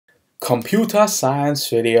Computer Science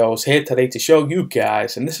Videos here today to show you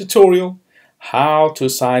guys in this tutorial how to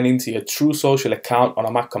sign into your True Social account on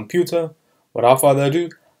a Mac computer. Without further ado,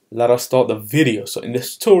 let us start the video. So in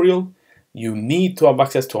this tutorial, you need to have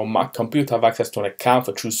access to a Mac computer, have access to an account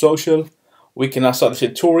for True Social. We can now start the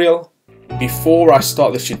tutorial. Before I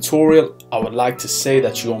start this tutorial, I would like to say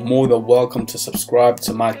that you are more than welcome to subscribe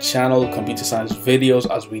to my channel, Computer Science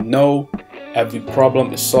Videos. As we know, every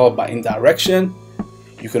problem is solved by indirection.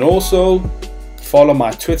 You can also follow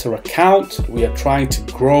my Twitter account. We are trying to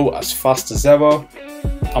grow as fast as ever.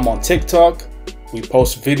 I'm on TikTok. We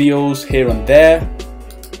post videos here and there.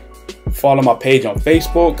 Follow my page on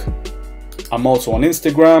Facebook. I'm also on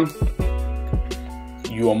Instagram.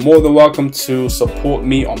 You are more than welcome to support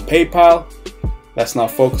me on PayPal. Let's now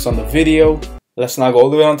focus on the video. Let's now go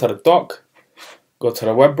all the way onto the dock. Go to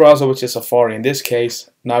the web browser, which is Safari in this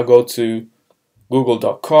case. Now go to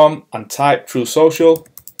google.com and type True Social.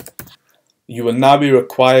 You will now be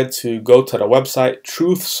required to go to the website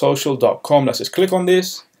truthsocial.com. Let's just click on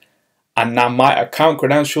this, and now my account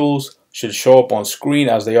credentials should show up on screen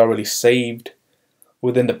as they already saved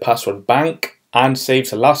within the password bank and saved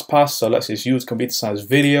to LastPass. So let's just use Computer Science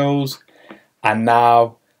Videos, and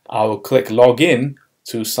now I will click login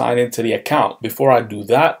to sign into the account. Before I do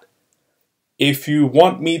that, if you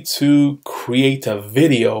want me to create a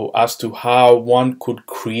video as to how one could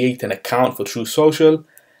create an account for True Social,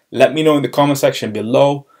 let me know in the comment section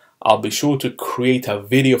below. I'll be sure to create a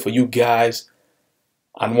video for you guys.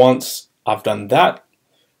 And once I've done that,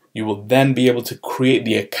 you will then be able to create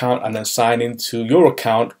the account and then sign into your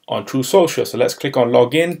account on True Social. So let's click on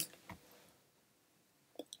login.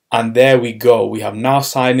 And there we go. We have now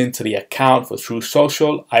signed into the account for True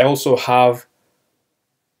Social. I also have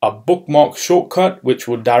a bookmark shortcut which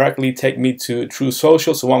will directly take me to True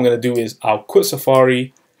Social. So what I'm going to do is I'll quit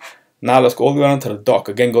Safari. Now let's go all the way onto the dock.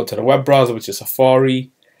 Again, go to the web browser, which is Safari.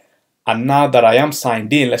 And now that I am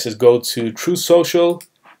signed in, let's just go to True Social.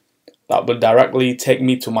 That will directly take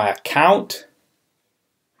me to my account.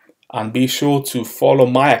 And be sure to follow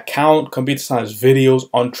my account, Computer Science Videos,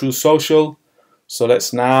 on True Social. So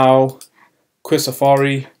let's now quit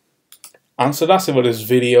Safari. And so that's it for this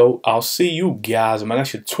video. I'll see you guys in my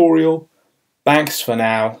next tutorial. Thanks for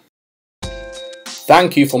now.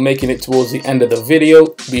 Thank you for making it towards the end of the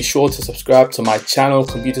video. Be sure to subscribe to my channel,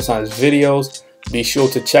 Computer Science Videos. Be sure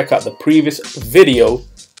to check out the previous video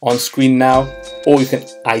on screen now, or you can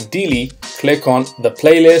ideally click on the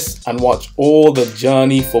playlist and watch all the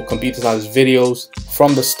journey for Computer Science Videos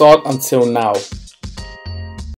from the start until now.